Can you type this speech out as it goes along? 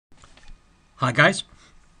Hi guys,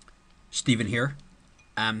 Steven here.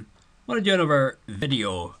 I want to do another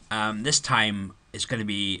video. This time it's going to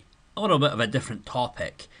be a little bit of a different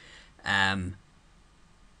topic. Um,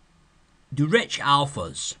 do rich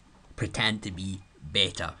alphas pretend to be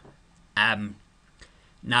beta? Um,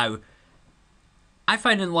 Now, I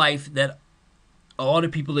find in life that a lot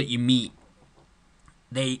of people that you meet,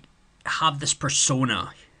 they have this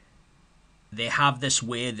persona. They have this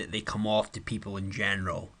way that they come off to people in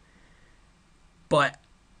general. But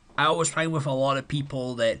I always find with a lot of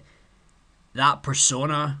people that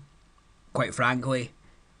persona, quite frankly,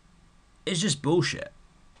 is just bullshit.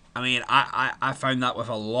 I mean, I found that with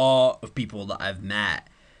a lot of people that I've met,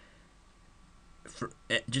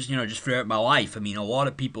 just throughout my life. I mean, a lot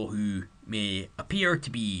of people who may appear to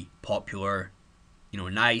be popular,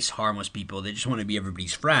 nice, harmless people. They just want to be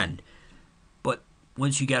everybody's friend. But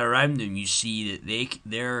once you get around them, you see that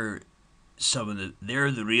they're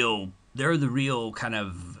the real kind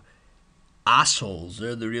of assholes.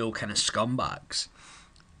 They're the real kind of scumbags.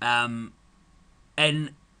 And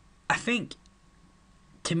I think,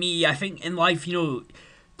 to me, I think in life, to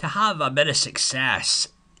have a bit of success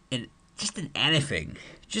in anything,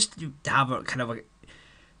 just to have a kind of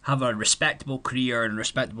have a respectable career and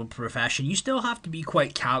respectable profession, you still have to be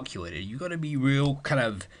quite calculated. You got to be real kind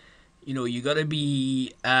of, you got to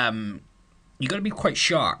be quite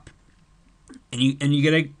sharp, and you're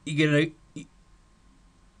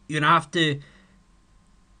gonna have to,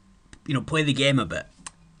 play the game a bit.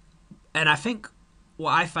 And I think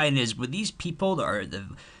what I find is with these people that are the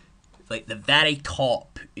very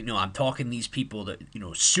top, I'm talking these people that,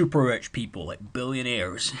 super rich people, like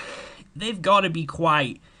billionaires, they've got to be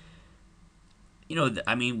quite,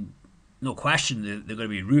 I mean, no question, they're going to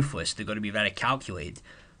be ruthless, they're going to be very calculated,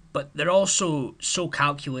 but they're also so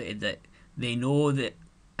calculated that they know that,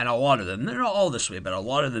 and a lot of them, they're not all this way, but a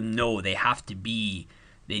lot of them know they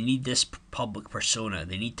need this public persona,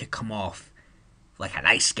 they need to come off like a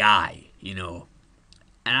nice guy, And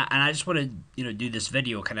I just want to do this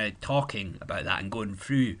video kind of talking about that and going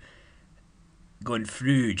through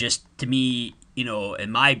just, to me,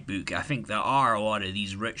 in my book, I think there are a lot of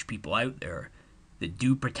these rich people out there that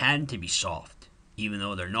do pretend to be soft even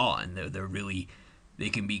though they're not, and they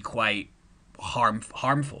can be quite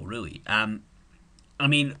harmful, really. I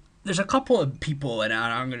mean, there's a couple of people, and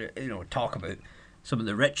I'm going to talk about some of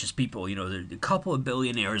the richest people. There's a couple of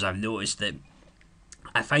billionaires I've noticed that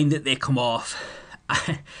I find that they come off.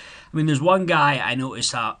 I mean, there's one guy I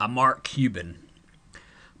noticed, a Mark Cuban.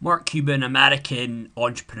 Mark Cuban, American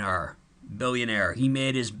entrepreneur, billionaire. He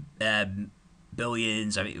made his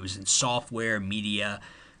billions. I mean, it was in software, media.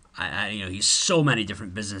 He's so many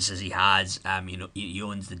different businesses he has. He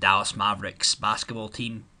owns the Dallas Mavericks basketball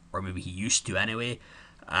team, or maybe he used to anyway.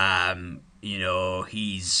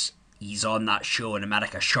 He's on that show in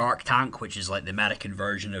America, Shark Tank, which is like the American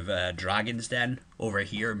version of Dragon's Den over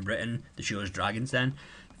here in Britain. The show is Dragon's Den.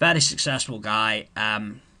 Very successful guy.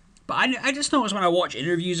 But I just noticed when I watch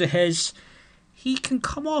interviews of his, he can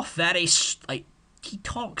come off very, like, he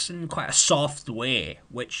talks in quite a soft way,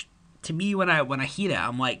 which to me, when I hear it,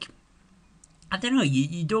 I'm like, I don't know,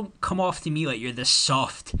 you don't come off to me like you're this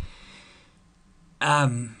soft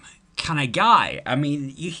kind of guy. I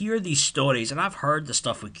mean, you hear these stories, and I've heard the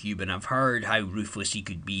stuff with Cuban. I've heard how ruthless he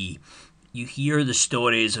could be. You hear the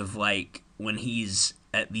stories of, like, when he's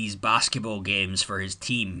at these basketball games for his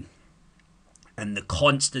team, and the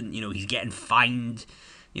constant, he's getting fined.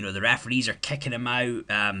 The referees are kicking him out.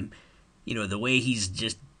 The way he's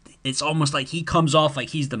just, it's almost like he comes off like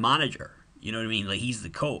he's the manager. You know what I mean? Like he's the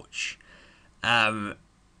coach.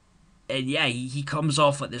 And yeah, he comes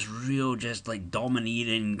off like this real, just like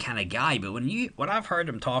dominating kind of guy. But when I've heard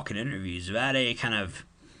him talk in interviews, very kind of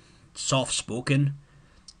soft spoken,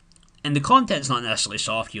 and the content's not necessarily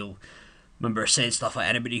soft. You'll remember saying stuff like,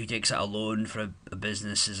 anybody who takes out a loan for a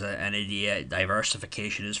business is an idiot.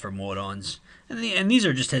 Diversification is for morons. And these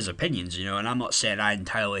are just his opinions, and I'm not saying I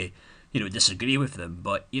entirely, disagree with them.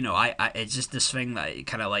 But, I it's just this thing that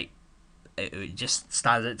kind of like, it just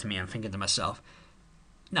stands out to me. I'm thinking to myself,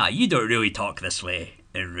 nah, you don't really talk this way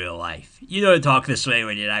in real life. You don't talk this way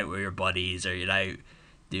when you're out with your buddies or you're out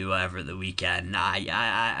do whatever at the weekend. Nah,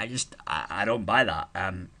 I don't buy that.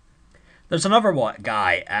 There's another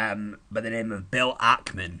guy by the name of Bill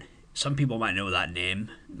Ackman. Some people might know that name.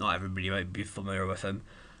 Not everybody might be familiar with him.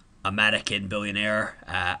 American billionaire,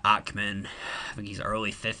 Ackman. I think he's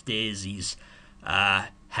early 50s. He's a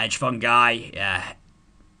hedge fund guy.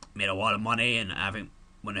 Made a lot of money, and I think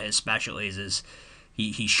one of his specialties is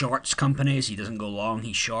he shorts companies. He doesn't go long.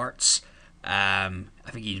 He shorts. I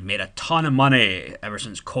think he's made a ton of money ever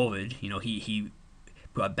since COVID. He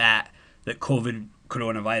put a bet that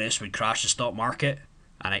coronavirus would crash the stock market,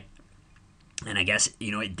 and I guess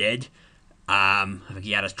it did. I think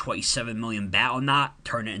he had a 27 million bet on that,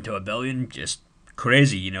 turn it into a billion. Just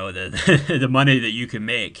crazy, the the money that you can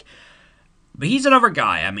make. But he's another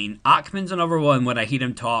guy. I mean, Ackman's another one. When I hear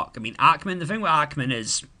him talk, I mean, Ackman. The thing with Ackman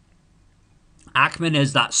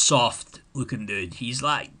is that soft looking dude. He's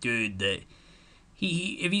like dude that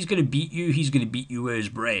he if he's gonna beat you, he's gonna beat you with his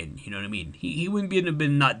brain. You know what I mean? He wouldn't have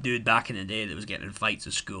been that dude back in the day that was getting in fights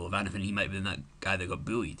at school. If anything, he might have been that guy that got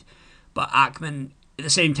bullied. But Ackman, at the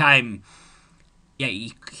same time, yeah,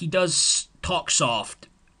 he does talk soft,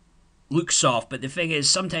 look soft, but the thing is,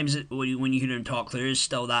 sometimes when you hear him talk, there is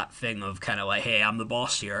still that thing of kind of like, hey, I'm the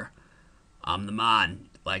boss here, I'm the man.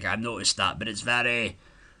 Like, I've noticed that, but it's very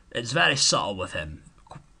subtle with him,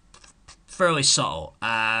 fairly subtle.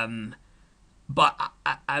 But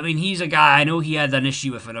I mean, he's a guy. I know he had an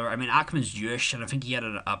issue with another. I mean, Ackman's Jewish, and I think he had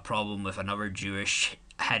a problem with another Jewish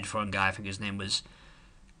hedge fund guy. I think his name was,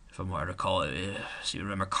 if I want to recall it, so you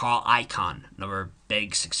remember Carl Icahn, another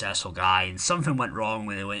big successful guy, and something went wrong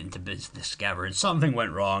when they went into business together, and something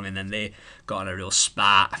went wrong, and then they got in a real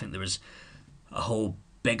spat. I think there was a whole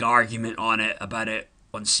big argument about it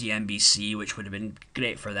on CNBC, which would have been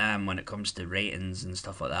great for them when it comes to ratings and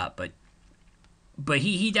stuff like that. But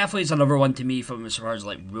he definitely is another one to me from as far as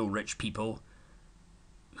like real rich people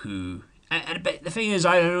who. But the thing is,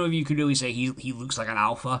 I don't know if you could really say he looks like an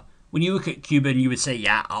alpha. When you look at Cuban, you would say,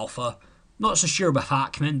 yeah, alpha. Not so sure with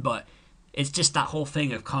Ackman, but it's just that whole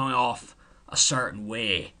thing of coming off a certain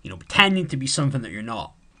way, pretending to be something that you're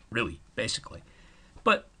not, really, basically.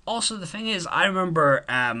 But also the thing is, I remember,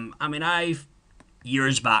 I've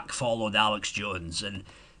years back followed Alex Jones and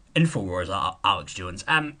Infowars Alex Jones.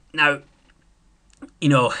 Now,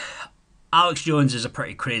 Alex Jones is a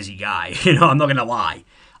pretty crazy guy, I'm not going to lie.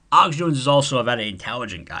 Alex Jones is also a very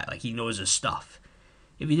intelligent guy, like he knows his stuff.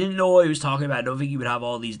 If you didn't know what he was talking about, I don't think he would have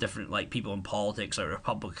all these different like people in politics, like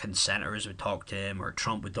Republican senators would talk to him, or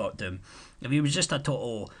Trump would talk to him. If he was just a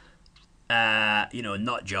total,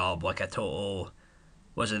 nut job, like a total,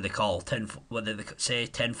 what did they call what did they say,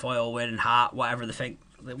 tinfoil wearing hat, whatever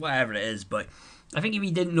it is. But I think if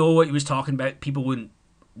he didn't know what he was talking about, people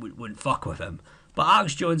wouldn't fuck with him. But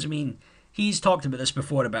Alex Jones, I mean, he's talked about this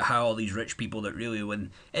before about how all these rich people that really,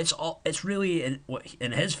 when it's really in what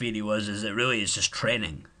in his theory is it really is just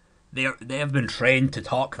training. They have been trained to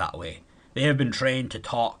talk that way. They have been trained to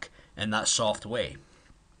talk in that soft way.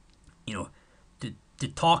 To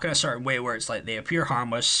talk in a certain way where it's like they appear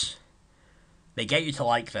harmless, they get you to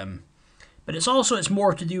like them, but it's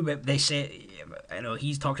more to do with, they say,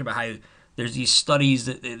 he's talked about how there's these studies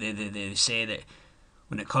that they say that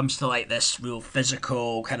when it comes to like this real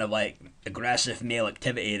physical kind of like aggressive male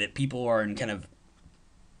activity, that people are in kind of,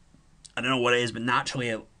 I don't know what it is, but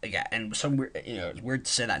naturally, and some it's weird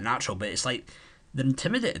to say that natural, but it's like they're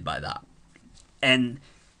intimidated by that, and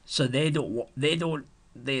so they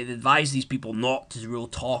advise these people not to real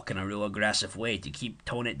talk in a real aggressive way, to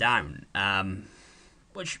tone it down.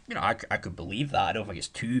 Which I could believe that. I don't think it's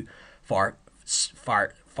too far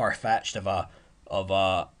fetched of a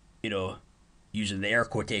using the air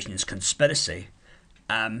quotations conspiracy.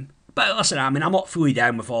 But listen, I mean, I'm not fully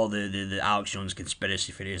down with all the Alex Jones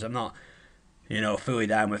conspiracy theories. I'm not, fully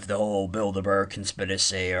down with the whole Bilderberg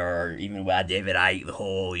conspiracy, or even with David Icke, the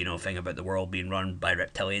whole, thing about the world being run by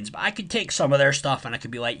reptilians. But I could take some of their stuff and I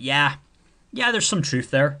could be like, yeah, there's some truth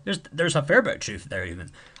there. There's a fair bit of truth there,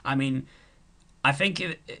 even. I mean, I think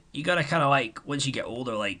you gotta kind of like, once you get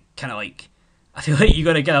older, like, kind of like, I feel like you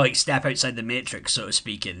gotta kind of like step outside the matrix, so to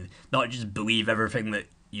speak, and not just believe everything that,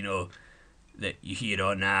 that you hear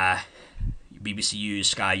on BBC News,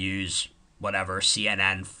 Sky News, whatever,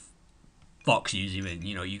 CNN, Fox News even.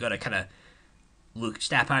 You gotta kind of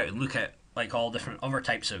step out and look at like all different other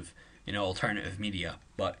types of, alternative media.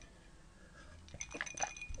 But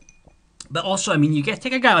also, I mean, you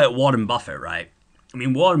take a guy like Warren Buffett, right? I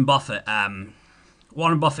mean, Warren Buffett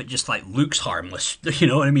just like looks harmless. You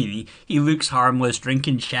know what I mean? He looks harmless,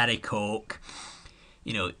 drinking cherry coke,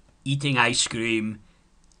 eating ice cream.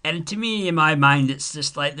 And to me, in my mind, it's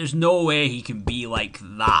just like there's no way he can be like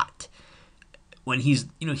that when he's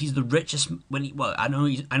the richest. I know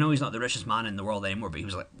he's not the richest man in the world anymore, but he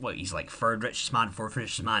was like he's like third richest man, fourth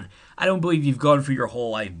richest man. I don't believe you've gone through your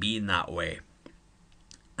whole life being that way.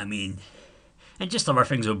 I mean, and just other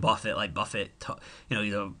things with Buffett, like Buffett,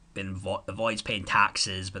 avoids paying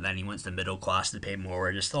taxes, but then he wants the middle class to pay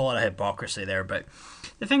more. Just a lot of hypocrisy there. But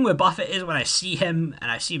the thing with Buffett is, when I see him and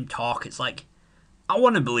I see him talk, it's like, I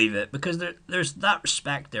want to believe it, because there's that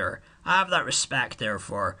respect there. I have that respect there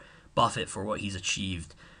for Buffett, for what he's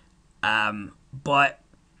achieved. But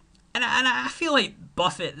And I feel like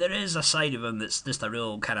Buffett, there is a side of him that's just a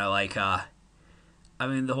real kind of like I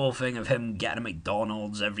mean, the whole thing of him getting a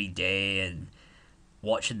McDonald's every day and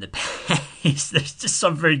watching the pace. There's just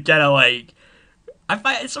something kind of like I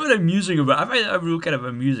find it's something amusing about. I find it real kind of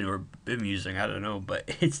amusing or bemusing. I don't know, but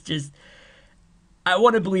it's just I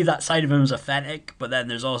want to believe that side of him is authentic, but then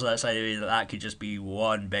there's also that side of him that could just be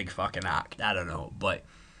one big fucking act. I don't know, but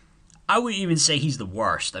I wouldn't even say he's the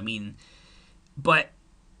worst. But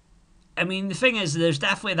I mean, the thing is, there's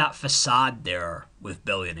definitely that facade there with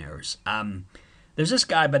billionaires. There's this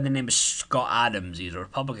guy by the name of Scott Adams. He's a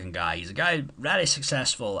Republican guy. He's a guy very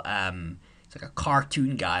successful. He's like a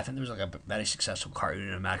cartoon guy. I think there was like a very successful cartoon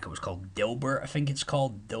in America. It was called Dilbert. I think it's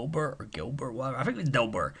called Dilbert or Gilbert. Whatever. I think it was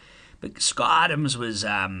Dilbert. But Scott Adams was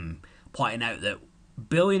pointing out that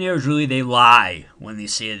billionaires really they lie when they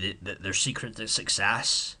say that their secret to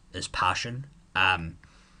success is passion.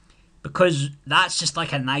 Because that's just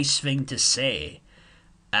like a nice thing to say.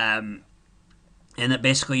 And that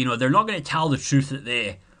basically, they're not going to tell the truth that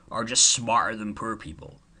they are just smarter than poor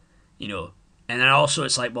people, And then also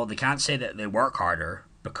it's like, well, they can't say that they work harder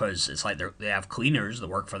because it's like they have cleaners that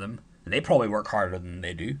work for them. And they probably work harder than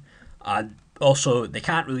they do. Also, they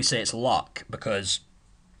can't really say it's luck because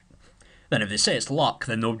then if they say it's luck,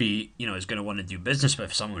 then nobody, is going to want to do business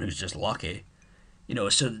with someone who's just lucky.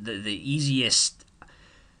 So the easiest,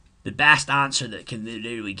 the best answer that can they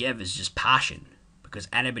really give is just passion. Because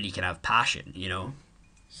anybody can have passion,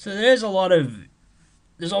 So there's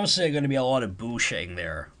obviously going to be a lot of bullshitting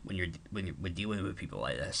there when you're dealing with people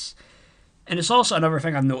like this. And it's also another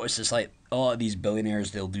thing I've noticed is like a lot of these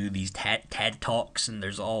billionaires, they'll do these TED Talks, and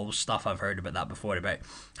there's all stuff I've heard about that before about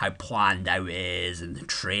how planned out it is and the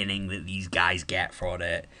training that these guys get for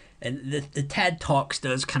it. And the TED Talks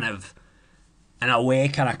does kind of, in a way,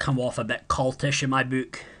 kind of come off a bit cultish in my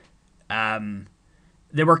book.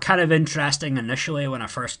 They were kind of interesting initially when I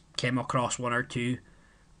first came across one or two.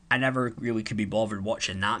 I never really could be bothered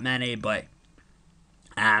watching that many, but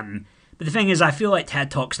the thing is, I feel like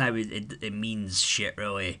TED Talks now, it means shit,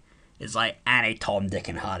 really. It's like any Tom, Dick,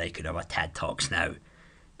 and Harry could have a TED Talks now.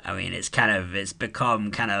 I mean, it's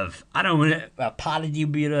become kind of, I don't know, a parody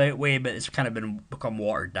would be the right way, but it's kind of become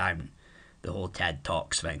watered down, the whole TED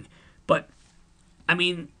Talks thing. But, I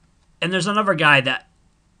mean, and there's another guy that,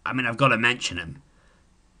 I've got to mention him.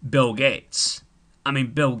 Bill Gates.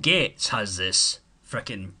 Bill Gates has this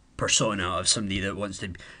freaking persona of somebody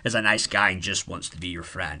that is a nice guy and just wants to be your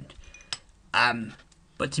friend.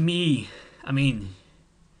 But to me,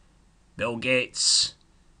 Bill Gates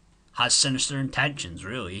has sinister intentions,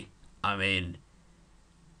 really. In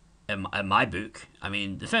my book.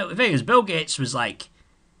 The thing is, Bill Gates was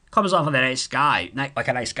comes off of a nice guy, like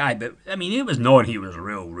a nice guy, but, it was known he was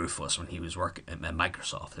real ruthless when he was working at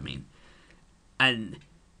Microsoft, And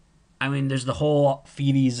there's the whole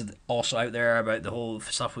theories also out there about the whole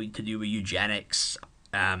stuff to do with eugenics.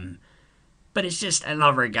 But it's just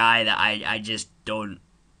another guy that I just don't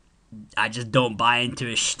buy into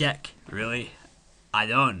his shtick, really. I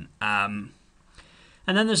don't. And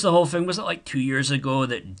then there's the whole thing, was it like 2 years ago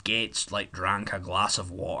that Gates drank a glass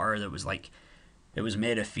of water that was it was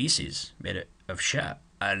made of feces, made of shit.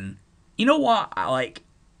 And you know what?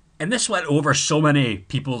 And this went over so many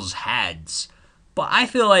people's heads. But I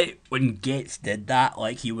feel like when Gates did that,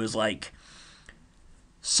 he was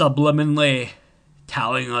subliminally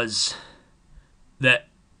telling us that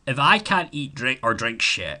if I can't eat, drink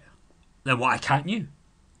shit, then why can't you?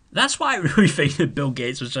 That's what I really think that Bill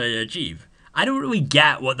Gates was trying to achieve. I don't really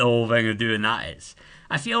get what the whole thing of doing that is.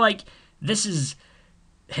 I feel like this is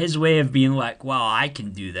his way of being well, I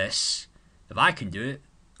can do this. If I can do it,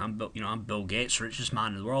 I'm Bill Gates, richest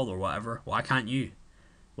man in the world or whatever. Why can't you?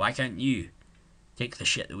 Why can't you take the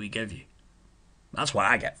shit that we give you? That's what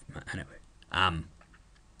I get from it, anyway.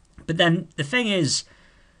 But then the thing is,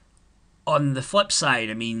 on the flip side,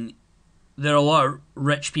 there are a lot of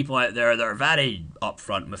rich people out there that are very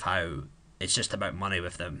upfront with how it's just about money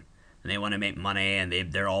with them, and they want to make money, and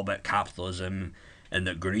they're all about capitalism, and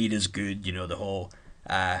that greed is good. The whole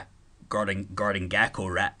Gordon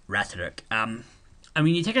Gekko rhetoric.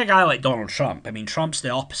 You take a guy like Donald Trump. Trump's the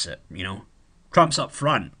opposite. Trump's up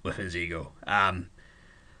front with his ego.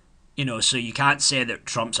 So you can't say that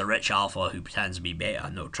Trump's a rich alpha who pretends to be beta.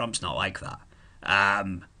 No, Trump's not like that.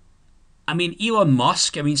 Elon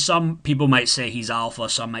Musk, some people might say he's alpha,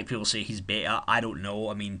 some people say he's beta. I don't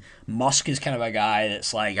know. Musk is kind of a guy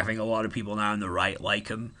that's I think a lot of people now on the right like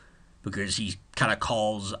him because he kind of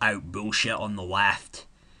calls out bullshit on the left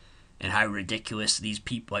and how ridiculous these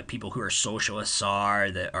people, people who are socialists are,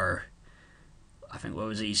 that are, I think, what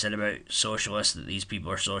was it he said about socialists, that these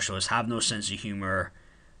people are socialists, have no sense of humor,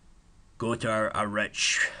 go to a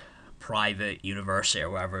rich private university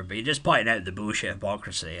or whatever, but you're just pointing out the bullshit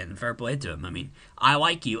hypocrisy, and fair play to him. I mean, I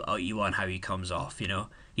like you, Elon, how he comes off, you know?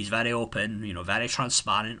 He's very open, you know, very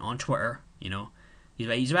transparent on Twitter, you know?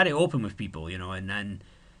 He's very open with people, you know, and then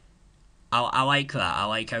I like that. I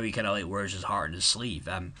like how he kind of like wears his heart on his sleeve.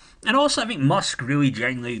 And also, I think Musk really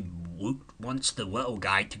genuinely wants the little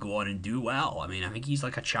guy to go on and do well. I mean, I think he's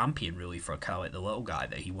like a champion really for kind of like the little guy,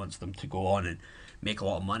 that he wants them to go on and make a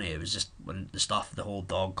lot of money. It was just when the stuff, the whole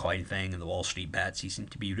Dogecoin thing and the Wall Street bets, he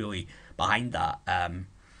seemed to be really behind that.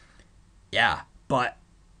 Yeah, but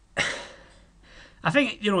I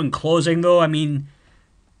think, you know, in closing though, I mean,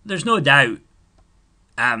 there's no doubt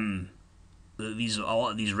a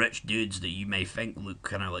lot of these rich dudes that you may think look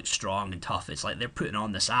kind of like strong and tough, it's like they're putting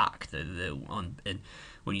on this act.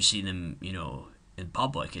 When you see them, you know, in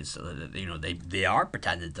public, it's you know, they are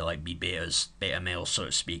pretending to like be beta males, so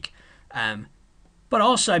to speak. But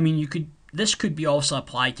also, I mean, this could be also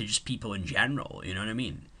applied to just people in general. You know what I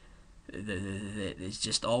mean? It's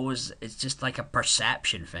just like a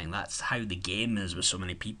perception thing. That's how the game is with so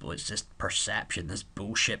many people. It's just perception, this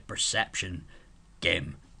bullshit perception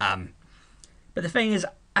game. But the thing is,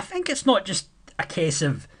 I think it's not just a case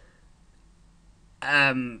of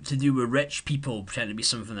to do with rich people pretending to be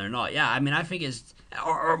something they're not. Yeah, I mean, I think it's,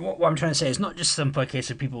 or what I'm trying to say is not just simply a case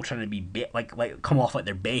of people trying to be like come off like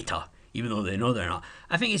they're beta, even though they know they're not.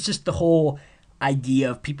 I think it's just the whole idea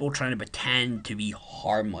of people trying to pretend to be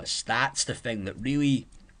harmless. That's the thing that we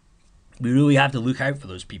really have to look out for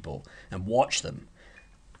those people and watch them,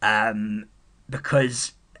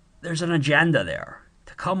 because there's an agenda there.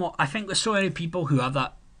 I think there's so many people who have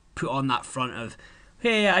that put on that front of,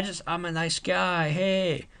 hey, I'm a nice guy,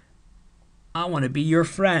 hey, I want to be your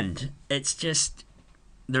friend. It's just,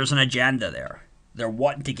 there's an agenda there. They're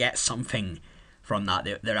wanting to get something from that.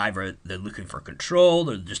 They're either looking for control,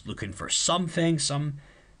 they're just looking for something, something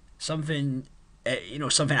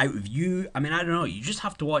out of you. I mean, I don't know. You just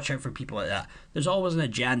have to watch out for people like that. There's always an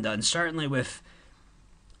agenda, and certainly with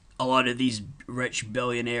a lot of these rich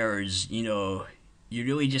billionaires, you know, you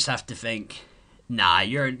really just have to think, nah,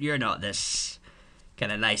 you're not this kind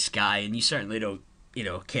of nice guy, and you certainly don't, you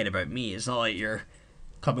know, care about me. It's not like you're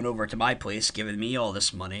coming over to my place giving me all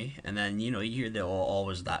this money, and then, you know, you hear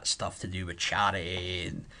always that stuff to do with charity,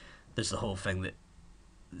 and there's the whole thing that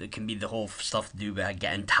can be the whole stuff to do with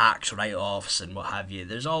getting tax write-offs and what have you.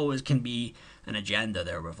 There's always can be an agenda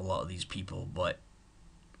there with a lot of these people, but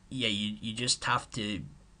yeah, you just have to,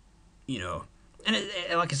 you know, and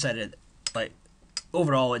like I said, like,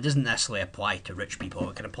 overall, it doesn't necessarily apply to rich people.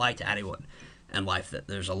 It can apply to anyone in life. That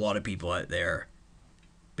there's a lot of people out there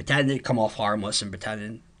pretending to come off harmless and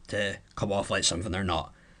pretending to come off like something they're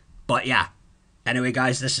not. But yeah. Anyway,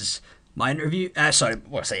 guys, this is my interview.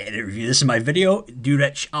 Interview? This is my video. Do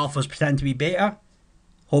rich alphas pretend to be beta?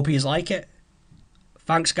 Hope you like it.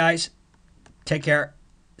 Thanks, guys. Take care.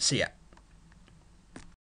 See ya.